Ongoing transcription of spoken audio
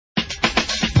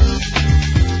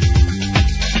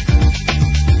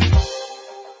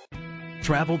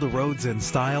Travel the roads in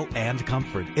style and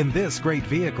comfort in this great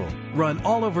vehicle. Run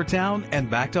all over town and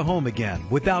back to home again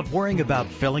without worrying about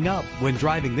filling up when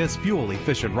driving this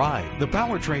fuel-efficient ride. The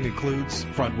powertrain includes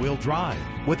front-wheel drive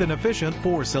with an efficient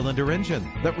 4-cylinder engine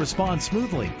that responds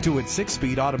smoothly to its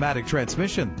 6-speed automatic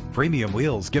transmission. Premium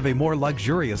wheels give a more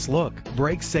luxurious look.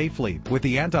 Brake safely with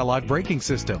the anti-lock braking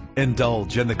system.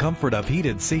 Indulge in the comfort of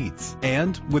heated seats.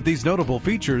 And with these notable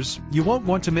features, you won't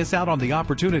want to miss out on the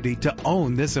opportunity to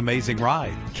own this amazing ride.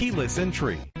 Keyless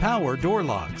entry, power door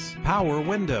locks, power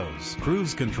windows,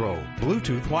 cruise control,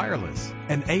 Bluetooth wireless,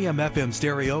 an AM/FM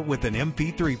stereo with an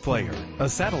MP3 player, a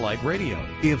satellite radio.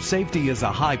 If safety is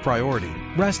a high priority,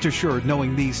 rest assured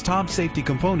knowing these top safety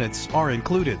components are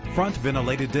included: front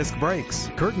ventilated disc brakes,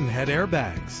 curtain head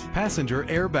airbags, passenger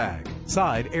airbag,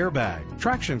 side airbag,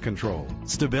 traction control,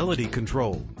 stability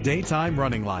control, daytime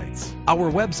running lights.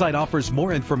 Our website offers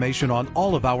more information on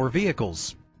all of our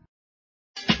vehicles.